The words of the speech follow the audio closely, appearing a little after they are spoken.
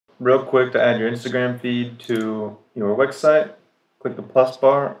real quick to add your Instagram feed to your website, click the plus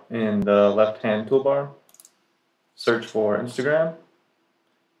bar in the left-hand toolbar, search for Instagram,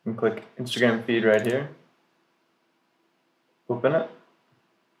 and click Instagram feed right here. Open it,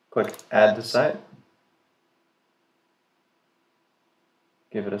 click add to site,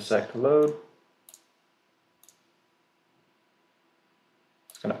 give it a sec to load.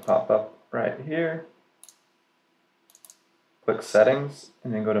 It's going to pop up right here. Click settings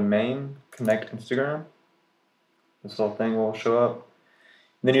and then go to main, connect Instagram. This little thing will show up.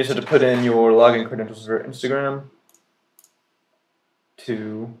 And then you just have to put in your login credentials for Instagram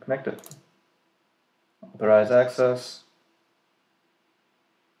to connect it. Authorize access.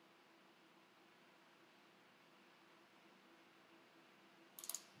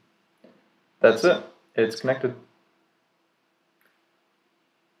 That's it. It's connected.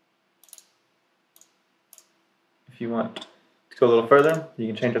 If you want to go a little further, you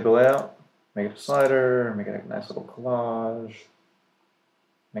can change up the layout, make it a slider, make it a nice little collage,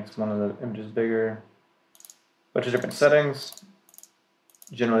 makes one of the images bigger, bunch of different settings.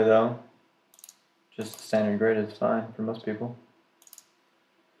 Generally though, just standard grid is fine for most people.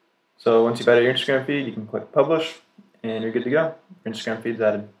 So once you've added your Instagram feed, you can click publish and you're good to go. Your Instagram feed's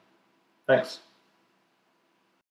added. Thanks.